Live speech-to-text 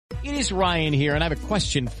It is Ryan here, and I have a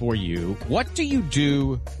question for you. What do you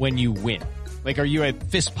do when you win? Like, are you a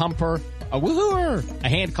fist pumper, a woohooer, a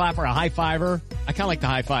hand clapper, a high fiver? I kind of like the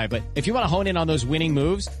high five, but if you want to hone in on those winning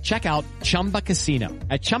moves, check out Chumba Casino.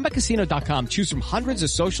 At ChumbaCasino.com, choose from hundreds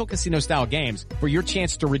of social casino style games for your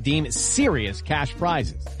chance to redeem serious cash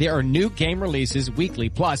prizes. There are new game releases weekly,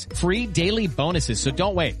 plus free daily bonuses. So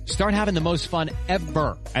don't wait. Start having the most fun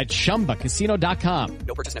ever at ChumbaCasino.com.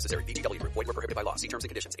 No purchase necessary. VGW Group. Void where prohibited by law. See terms and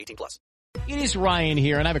conditions. 18+. It is Ryan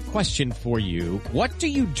here, and I have a question for you. What do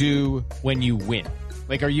you do when you win?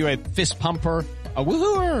 Like, are you a fist pumper, a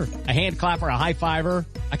woohooer, a hand clapper, a high fiver?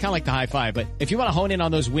 I kind of like the high five, but if you want to hone in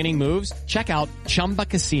on those winning moves, check out Chumba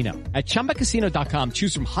Casino. At ChumbaCasino.com,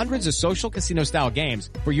 choose from hundreds of social casino style games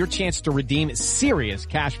for your chance to redeem serious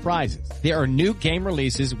cash prizes. There are new game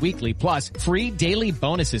releases weekly, plus free daily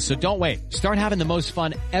bonuses. So don't wait. Start having the most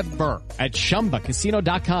fun ever at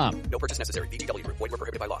ChumbaCasino.com. No purchase necessary. VGW Group. Void where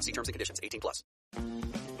prohibited by law. See terms and conditions. 18+.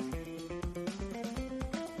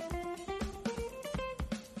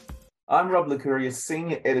 I'm Rob Licuria,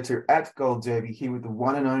 Senior Editor at Gold Derby, here with the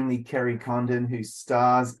one and only Kerry Condon, who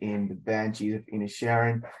stars in The Banshees of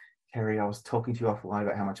Inisherin. Kerry, I was talking to you offline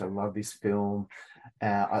about how much I love this film.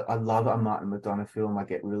 I love a Martin McDonagh film. I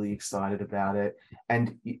get really excited about it.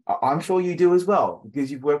 And I'm sure you do as well,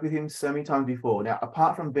 because you've worked with him so many times before. Now,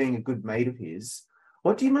 apart from being a good mate of his,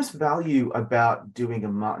 what do you most value about doing a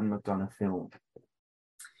Martin McDonagh film?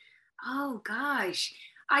 Oh, gosh.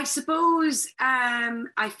 I suppose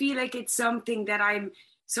I feel like it's something that I'm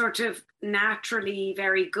sort of naturally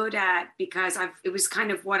very good at, because it was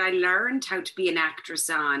kind of what I learned how to be an actress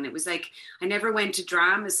on. It was like I never went to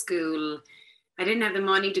drama school. I didn't have the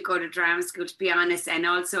money to go to drama school, to be honest. And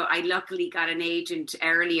also I luckily got an agent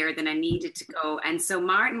earlier than I needed to go. And so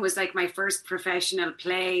Martin was like my first professional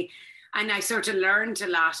play. And I sort of learned a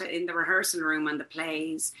lot in the rehearsal room on the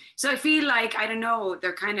plays. So I feel like, I don't know,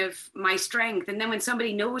 they're kind of my strength. And then when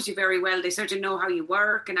somebody knows you very well, they sort of know how you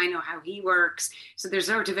work, and I know how he works. So there's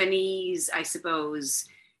sort of an ease, I suppose,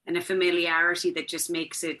 and a familiarity that just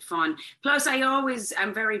makes it fun. Plus,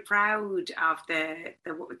 I'm very proud of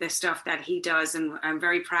the stuff that he does, and I'm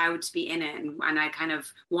very proud to be in it, and I kind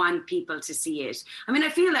of want people to see it. I mean, I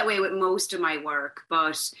feel that way with most of my work,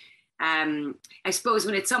 but I suppose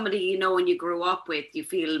when it's somebody you know and you grew up with, you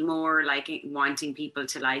feel more like wanting people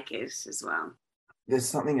to like it as well. There's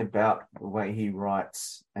something about the way he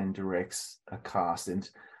writes and directs a cast, and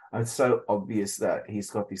it's so obvious that he's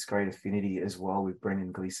got this great affinity as well with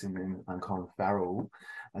Brendan Gleeson and Colin Farrell,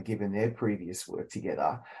 given their previous work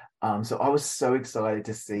together. So I was so excited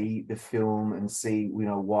to see the film and see,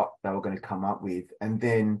 what they were going to come up with. And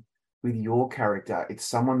then with your character, it's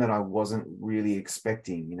someone that I wasn't really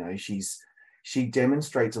expecting. She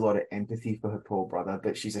demonstrates a lot of empathy for her poor brother,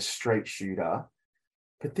 but she's a straight shooter.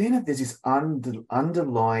 But then there's this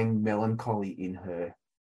underlying melancholy in her.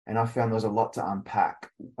 And I found there was a lot to unpack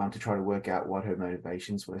to try to work out what her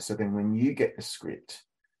motivations were. So then when you get the script,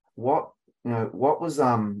 what was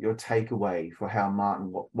your takeaway for how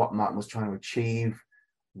what Martin was trying to achieve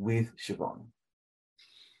with Siobhan?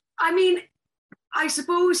 I mean, I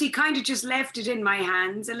suppose he kind of just left it in my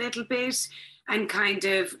hands a little bit, and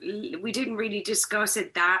we didn't really discuss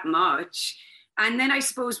it that much. And then I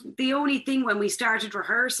suppose the only thing when we started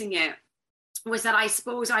rehearsing it was that I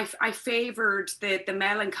suppose I favoured the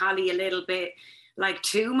melancholy a little bit, like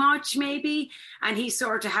too much maybe. And he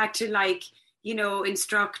sort of had to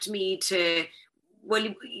instruct me to,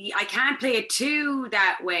 well, I can't play it too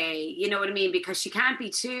that way, you know what I mean? Because she can't be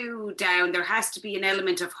too down. There has to be an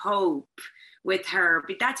element of hope with her.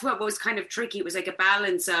 But that's what was kind of tricky. It was like a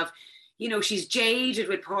balance of, she's jaded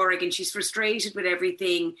with Porrig and she's frustrated with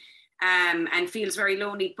everything, and feels very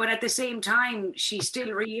lonely. But at the same time, she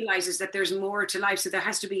still realizes that there's more to life. So there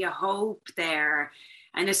has to be a hope there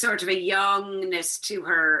and a sort of a youngness to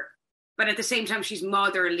her. But at the same time, she's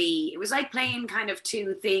motherly. It was like playing kind of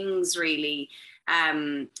two things, really.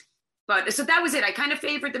 But so that was it. I kind of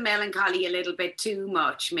favored the melancholy a little bit too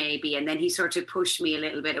much, maybe. And then he sort of pushed me a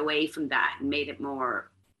little bit away from that and made it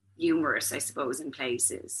more humorous, I suppose, in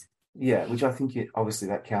places. Yeah, which I think obviously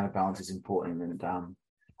that counterbalance is important. And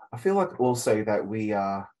I feel like also that we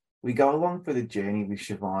go along for the journey with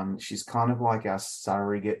Siobhan. She's kind of like our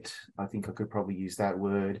surrogate. I think I could probably use that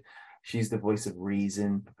word. She's the voice of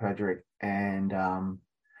reason for Padraig. And I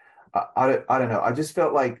don't know. I just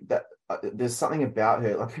felt like that. There's something about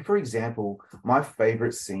her. Like, for example, my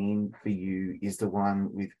favorite scene for you is the one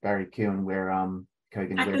with Barry Keoghan where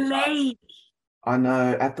Keoghan at the lake. I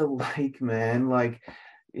know, at the lake, man. Like,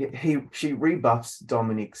 she rebuffs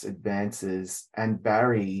Dominic's advances, and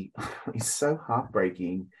Barry is so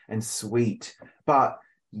heartbreaking and sweet, but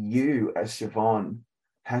you as Siobhan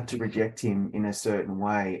had to reject him in a certain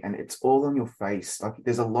way, and it's all on your face. Like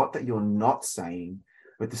there's a lot that you're not saying,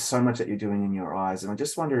 but there's so much that you're doing in your eyes. And I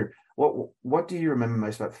just wonder, what do you remember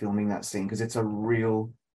most about filming that scene? Because it's such a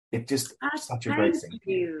great scene. Thank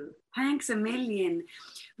you. Thanks a million.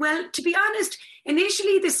 Well, to be honest,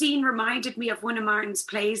 initially the scene reminded me of one of Martin's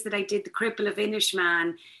plays that I did, The Cripple of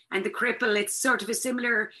Inishmaan. And the cripple, it's sort of a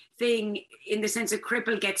similar thing in the sense of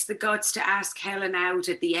cripple gets the guts to ask Helen out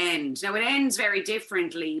at the end. Now, it ends very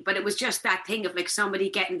differently, but it was just that thing of like somebody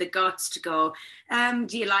getting the guts to go,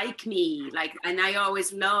 do you like me? Like, and I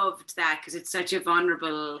always loved that because it's such a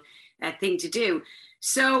vulnerable thing to do.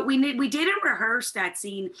 So we didn't rehearse that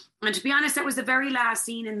scene, and to be honest, that was the very last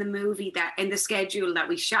scene in the movie, that in the schedule that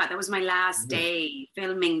we shot. That was my last day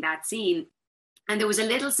filming that scene, and there was a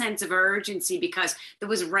little sense of urgency because there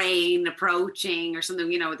was rain approaching or something.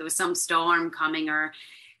 There was some storm coming, or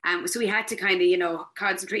so we had to kind of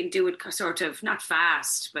concentrate and do it sort of not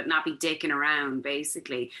fast, but not be dicking around,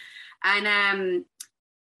 basically,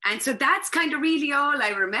 and so that's kind of really all I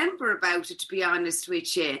remember about it, to be honest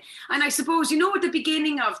with you. And I suppose, at the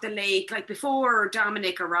beginning of the lake, like before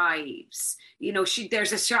Dominic arrives,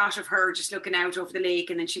 there's a shot of her just looking out over the lake,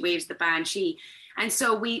 and then she waves the banshee. And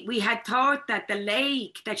so we had thought that the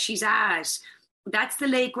lake that she's at, that's the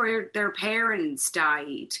lake where their parents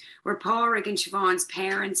died, where Pádraig and Siobhan's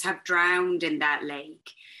parents have drowned in that lake.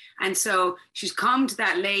 And so she's come to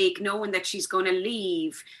that lake knowing that she's going to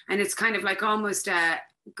leave. And it's kind of like almost a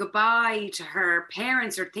goodbye to her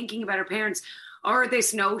parents, or thinking about her parents, or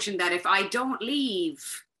this notion that if I don't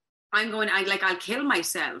leave, I'll kill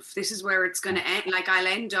myself. This is where it's going to end. Like I'll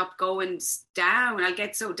end up going down. I'll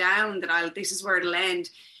get so down that this is where it'll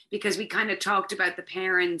end, because we kind of talked about the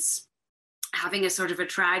parents having a sort of a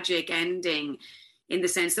tragic ending, in the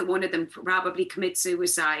sense that one of them probably commits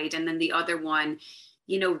suicide, and then the other one,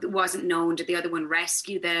 it wasn't known, did the other one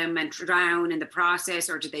rescue them and drown in the process,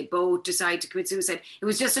 or did they both decide to commit suicide? It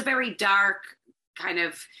was just a very dark kind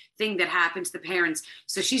of thing that happened to the parents.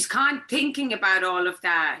 So she's thinking about all of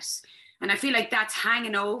that. And I feel like that's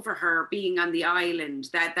hanging over her being on the island,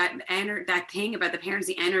 that thing about the parents,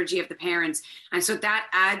 the energy of the parents. And so that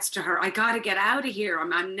adds to her, I got to get out of here.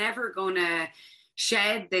 I'm never going to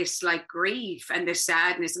shed this like grief and this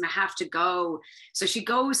sadness, and I have to go. So she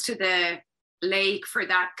goes to the lake for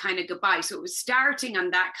that kind of goodbye. So it was starting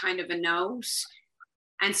on that kind of a note.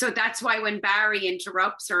 And so that's why when Barry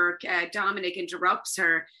interrupts her, Dominic interrupts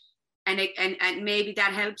her, and maybe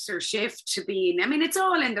that helps her shift to being, it's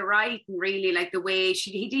all in the writing, really, like the way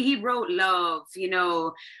he wrote love,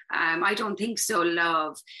 I don't think so,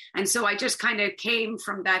 love. And so I just kind of came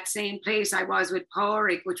from that same place I was with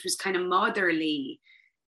Pádraig, which was kind of motherly.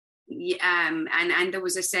 And there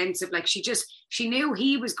was a sense of like she knew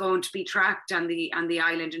he was going to be trapped on the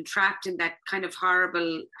island, and trapped in that kind of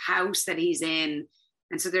horrible house that he's in.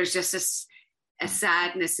 And so there's just a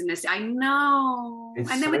sadness in this. I know.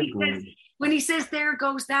 It's and then so when he says there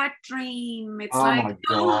goes that dream, it's my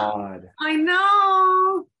God. I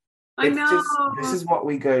know. This is what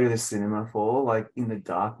we go to the cinema for, like in the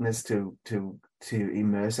darkness, to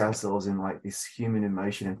immerse ourselves in like this human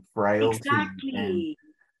emotion and frailty. Exactly.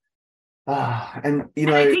 And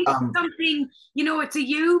I think it's something, it's a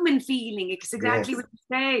human feeling. It's exactly what you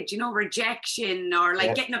said, rejection, or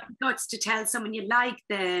like getting up the guts to tell someone you like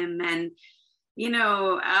them, and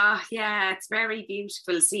it's very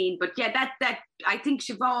beautiful scene. But that I think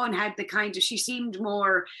Siobhan had the kind of, she seemed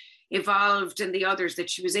more evolved than the others, that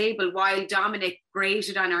she was able, while Dominic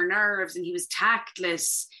grated on her nerves and he was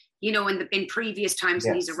tactless, in previous times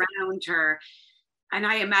when he's around her. And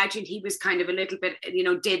I imagine he was kind of a little bit,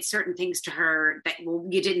 did certain things to her that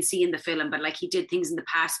you didn't see in the film, but like he did things in the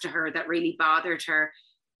past to her that really bothered her.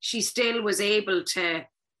 She still was able to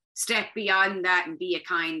step beyond that and be a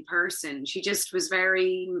kind person. She just was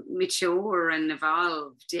very mature and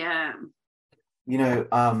evolved. Yeah.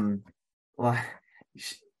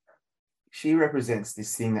 She represents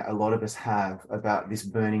this thing that a lot of us have about this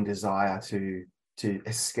burning desire to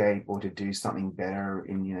escape or to do something better.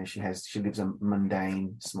 She lives a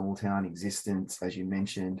mundane small town existence, as you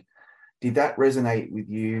mentioned. Did that resonate with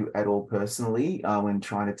you at all personally when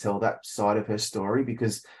trying to tell that side of her story?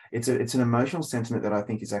 Because it's an emotional sentiment that I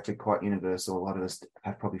think is actually quite universal. A lot of us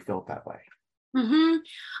have probably felt that way. Hmm.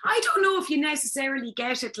 I don't know if you necessarily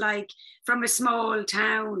get it like from a small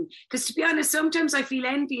town, because to be honest, sometimes I feel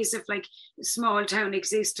envious of like small town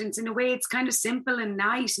existence. In a way, it's kind of simple and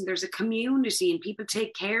nice, and there's a community, and people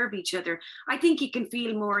take care of each other. I think you can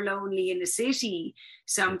feel more lonely in a city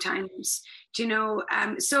sometimes, do you know.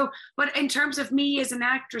 But in terms of me as an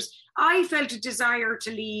actress, I felt a desire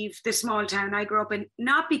to leave the small town I grew up in,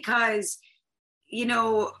 not because, you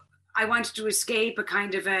know, I wanted to escape a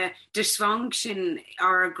kind of a dysfunction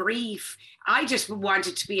or a grief. I just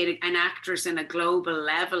wanted to be an actress in a global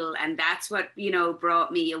level. And that's what, you know,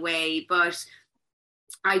 brought me away. But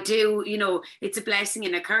I do, you know, it's a blessing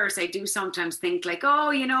and a curse. I do sometimes think like,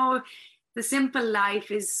 oh, you know, the simple life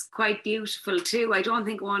is quite beautiful too. I don't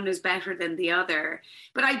think one is better than the other.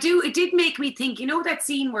 But it did make me think, you know, that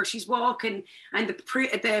scene where she's walking and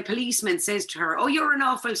the policeman says to her, oh, you're an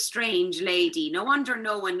awful strange lady. No wonder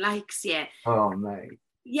no one likes you. Oh, mate.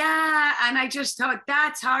 Yeah, and I just thought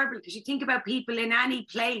that's horrible, because you think about people in any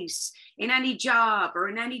place, in any job or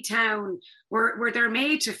in any town where they're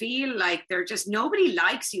made to feel like they're just, nobody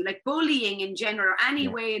likes you, like bullying in general, any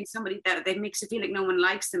way in somebody that makes you feel like no one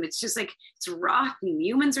likes them. It's just like, it's rotten.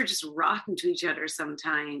 Humans are just rotten to each other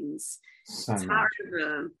sometimes. So it's much.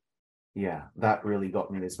 horrible. Yeah, that really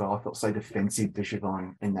got me as well. I felt so defensive for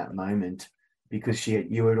Siobhan in that moment, because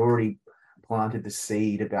you had already planted the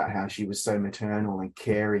seed about how she was so maternal and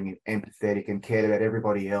caring and empathetic and cared about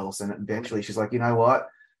everybody else. And eventually she's like, you know what?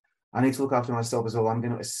 I need to look after myself as well. I'm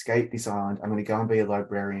going to escape this island. I'm going to go and be a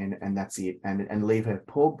librarian, and that's it. And leave her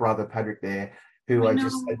poor brother Patrick there, who I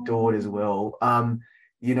just adored as well.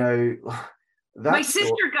 You know, my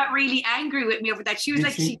sister got really angry with me over that. She was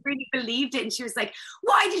like, she really believed it. And she was like,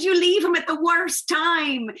 why did you leave him at the worst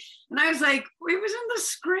time? And I was like, it was in the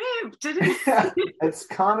script. It's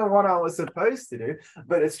kind of what I was supposed to do,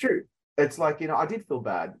 but it's true. It's like, you know, I did feel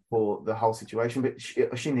bad for the whole situation, but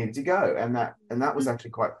she needed to go. And that was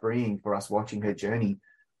actually quite freeing for us watching her journey.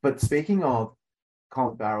 But speaking of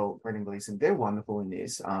Colin Farrell, Brendan Gleeson, they're wonderful in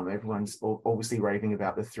this. Everyone's obviously raving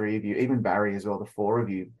about the three of you, even Barry as well, the four of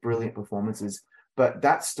you, brilliant performances. But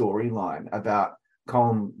that storyline about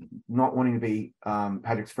Colin not wanting to be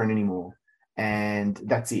Patrick's friend anymore, and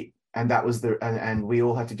that's it. And that was and we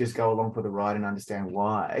all had to just go along for the ride and understand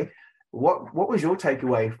why. What was your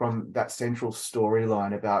takeaway from that central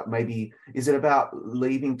storyline about, maybe, is it about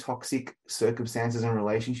leaving toxic circumstances and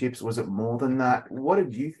relationships? Was it more than that? What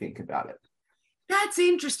did you think about it? That's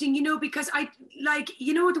interesting, you know, because I like,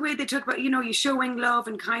 you know, the way they talk about, you know, you showing love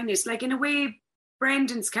and kindness, like in a way,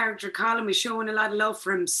 Brendan's character Colin is showing a lot of love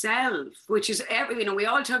for himself, which is, you know, we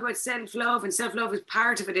all talk about self-love, and self-love is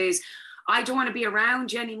part of it is, I don't want to be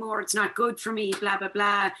around you anymore. It's not good for me, blah, blah,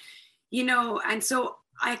 blah, you know. And so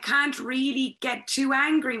I can't really get too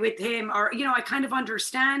angry with him, or, you know, I kind of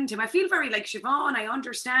understand him. I feel very like Siobhan, I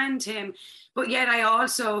understand him, but yet I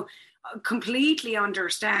also completely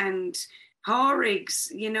understand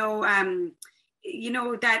Horrig's, you know, that, you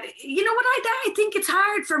know what, I think it's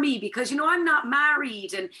hard for me because, you know, I'm not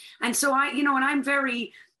married, and so I, you know, and I'm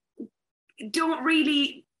don't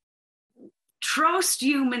really trust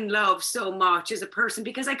human love so much as a person,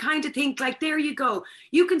 because I kind of think like, there you go,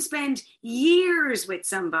 you can spend years with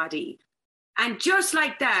somebody and just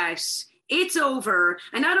like that it's over,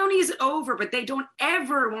 and not only is it over, but they don't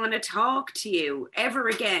ever want to talk to you ever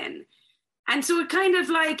again. And so it kind of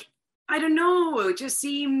like, I don't know, it just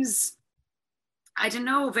seems, I don't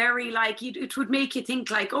know, very like, it would make you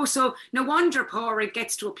think like, oh, so no wonder Pádraig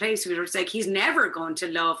gets to a place where it's like he's never going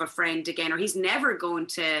to love a friend again, or he's never going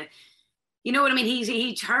to, you know what I mean?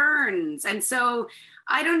 He turns. And so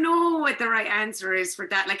I don't know what the right answer is for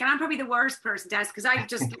that. Like, and I'm probably the worst person to ask, because I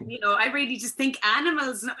just, you know, I really just think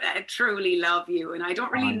animals truly love you, and I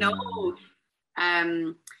don't really know.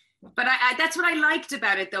 But that's what I liked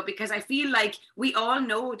about it, though, because I feel like we all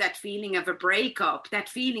know that feeling of a breakup, that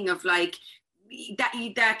feeling of like, that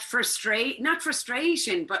not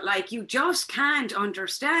frustration, but like you just can't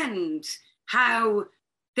understand how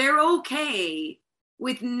they're okay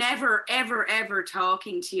with never, ever, ever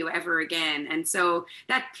talking to you ever again. And so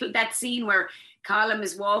that scene where Colin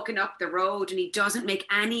is walking up the road and he doesn't make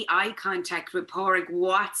any eye contact with Pádraig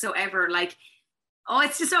whatsoever, like, oh,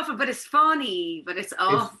 it's just awful, but it's funny, but it's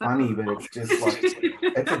awful. It's funny, but it's just like,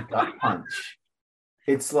 it's a gut punch.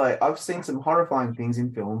 It's like, I've seen some horrifying things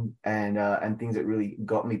in film and things that really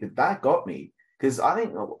got me, but that got me, because I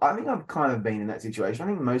think I've kind of been in that situation. I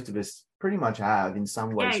think most of us pretty much have in some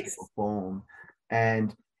way, shape, or form.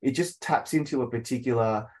 And it just taps into a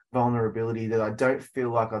particular vulnerability that I don't feel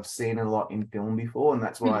like I've seen a lot in film before. And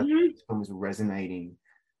that's why I think this film is resonating,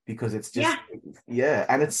 because it's just,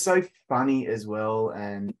 and it's so funny as well.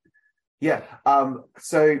 And Yeah.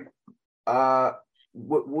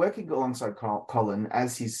 Working alongside Colin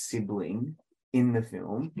as his sibling in the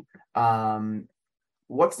film,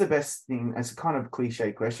 what's the best thing? It's a kind of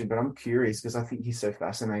cliche question, but I'm curious because I think he's so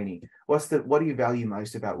fascinating. What do you value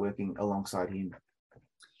most about working alongside him?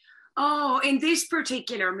 Oh, in this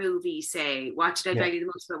particular movie, say, what did I value the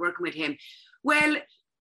most about working with him? Well,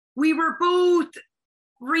 we were both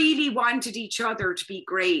really wanted each other to be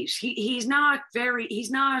great. He's not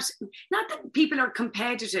that people are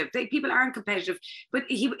competitive. People aren't competitive, but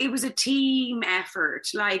it was a team effort.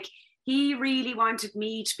 Like, he really wanted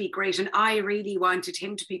me to be great and I really wanted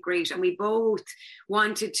him to be great. And we both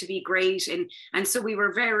wanted to be great. And so we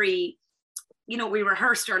were very, we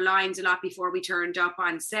rehearsed our lines a lot before we turned up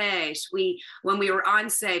on set. When we were on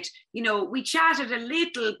set, we chatted a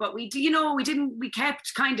little, but we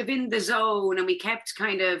kept kind of in the zone and we kept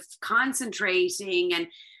kind of concentrating.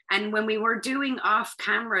 And when we were doing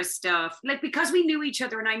off-camera stuff, like, because we knew each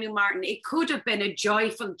other and I knew Martin, it could have been a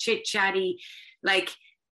joyful, chit-chatty,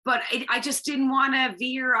 but I just didn't want to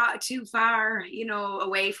veer too far,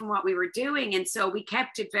 away from what we were doing. And so we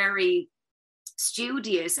kept it very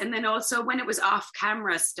studious. And then also when it was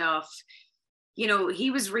off-camera stuff, he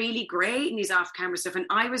was really great in his off-camera stuff. And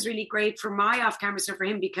I was really great for my off-camera stuff for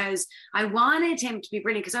him because I wanted him to be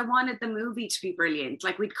brilliant, because I wanted the movie to be brilliant.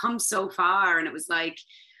 Like, we'd come so far and it was like,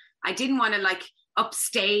 I didn't want to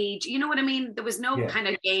upstage, you know what I mean? There was no kind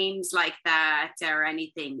of games like that or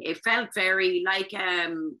anything. It felt very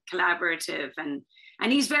collaborative, and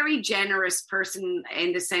he's very generous person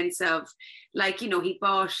in the sense of,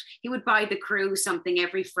 he would buy the crew something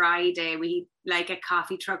every Friday. A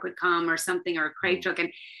coffee truck would come or something, or a crate truck,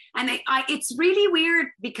 and it's really weird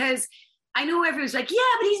because I know everyone's like, yeah,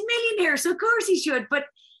 but he's a millionaire, so of course he should, but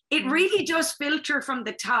it really does filter from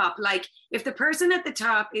the top. Like, if the person at the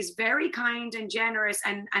top is very kind and generous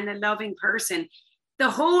and a loving person, the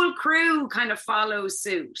whole crew kind of follows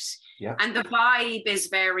suit. Yeah. And the vibe is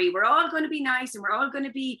we're all going to be nice and we're all going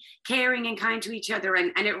to be caring and kind to each other.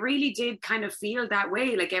 And it really did kind of feel that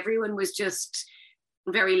way. Like, everyone was just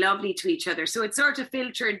very lovely to each other. So it sort of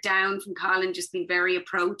filtered down from Colin just being very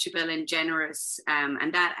approachable and generous.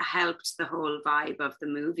 And that helped the whole vibe of the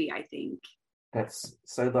movie, I think. That's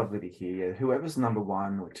so lovely to hear. Whoever's number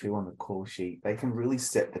 1 or 2 on the call sheet, they can really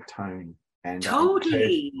set the tone. And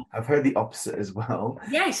totally, I've heard the opposite as well.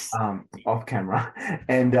 Yes, off camera,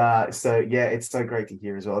 and so it's so great to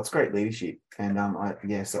hear as well. It's great leadership, and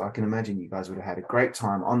so I can imagine you guys would have had a great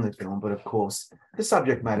time on the film. But of course, the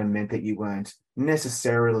subject matter meant that you weren't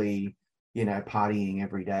necessarily, partying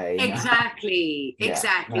every day. Exactly.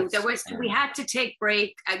 We had to take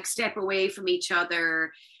break, step away from each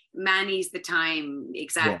other, manage the time.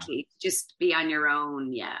 Exactly, just be on your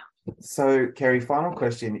own. Yeah. So, Kerry, final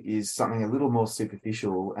question is something a little more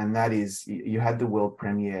superficial, and that is, you had the world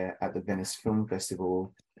premiere at the Venice Film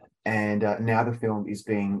Festival, and now the film is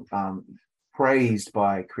being praised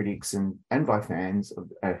by critics and by fans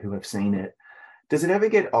who have seen it. Does it ever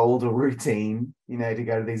get old or routine, to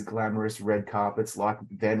go to these glamorous red carpets like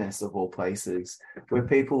Venice, of all places, where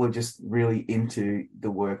people are just really into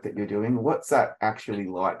the work that you're doing? What's that actually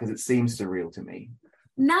like? Because it seems surreal to me.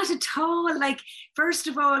 Not at all. Like, first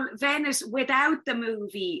of all, Venice without the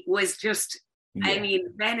movie was just,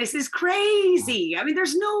 Venice is crazy.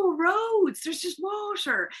 There's no roads, there's just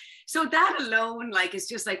water. So that alone, is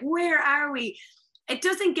just where are we? It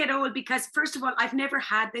doesn't get old because, first of all, I've never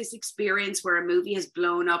had this experience where a movie has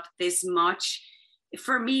blown up this much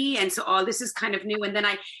for me, and so all this is kind of new. And then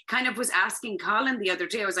I kind of was asking Colin the other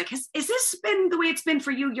day, I was like, is this been the way it's been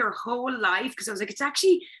for you your whole life? Because I was like, it's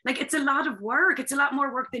actually it's a lot of work. It's a lot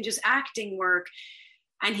more work than just acting work.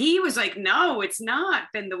 And he was like, no, it's not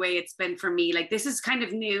been the way it's been for me. This is kind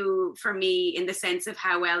of new for me in the sense of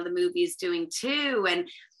how well the movie is doing too.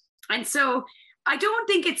 And so I don't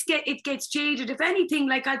think it gets jaded. If anything,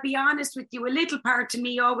 I'll be honest with you, a little part of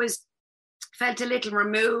me always felt a little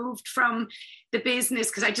removed from the business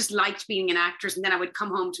because I just liked being an actress, and then I would come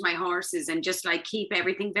home to my horses and just keep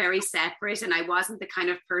everything very separate. And I wasn't the kind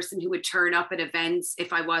of person who would turn up at events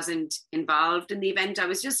if I wasn't involved in the event. I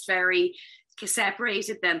was just very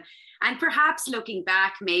separated them, and perhaps looking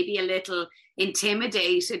back, maybe a little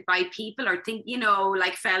intimidated by people, or think,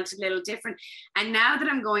 felt a little different. And now that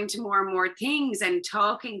I'm going to more and more things and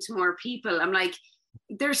talking to more people, I'm like,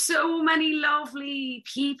 there's so many lovely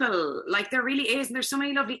people, there really is, and there's so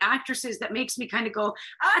many lovely actresses that makes me kind of go,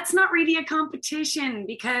 it's not really a competition,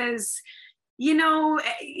 because you know,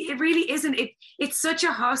 it really isn't. It's such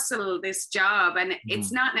a hustle, this job, and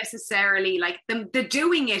it's not necessarily like the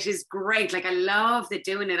doing it is great. Like I love the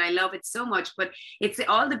doing it. I love it so much, but it's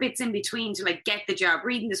all the bits in between to like get the job,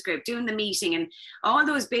 reading the script, doing the meeting, and all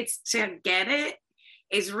those bits to get it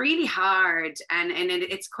is really hard. And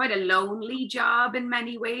it's quite a lonely job in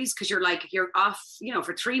many ways, because you're off, you know,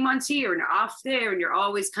 for 3 months here and you're off there, and you're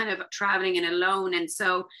always kind of traveling and alone. And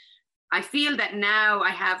so I feel that now I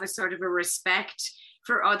have a sort of a respect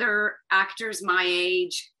for other actors my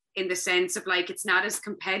age, in the sense of like, it's not as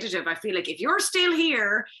competitive. I feel like if you're still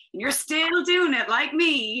here and you're still doing it like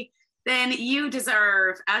me, then you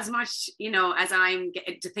deserve as much, you know, as I'm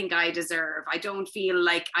to think I deserve. I don't feel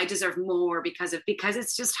like I deserve more because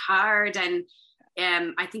it's just hard. And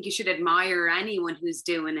I think you should admire anyone who's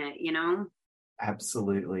doing it, you know?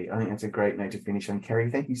 Absolutely. I think that's a great note to finish on. Kerry,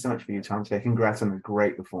 thank you so much for your time today. Congrats on a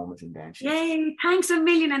great performance in Banshees. Yay, thanks a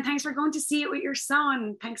million, and thanks for going to see it with your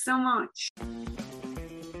son. Thanks so much.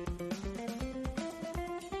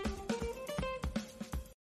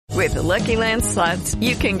 With the Lucky Land Slots,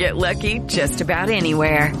 you can get lucky just about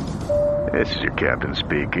anywhere. This is your captain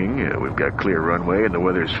speaking. We've got clear runway and the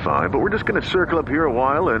weather's fine, but we're just going to circle up here a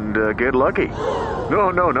while and get lucky.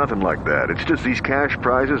 No, nothing like that. It's just these cash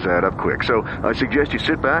prizes add up quick. So I suggest you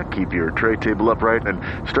sit back, keep your tray table upright, and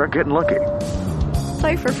start getting lucky.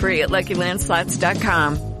 Play for free at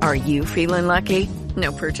LuckyLandSlots.com. Are you feeling lucky?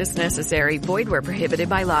 No purchase necessary. Void where prohibited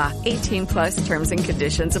by law. 18+ terms and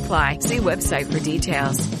conditions apply. See website for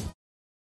details.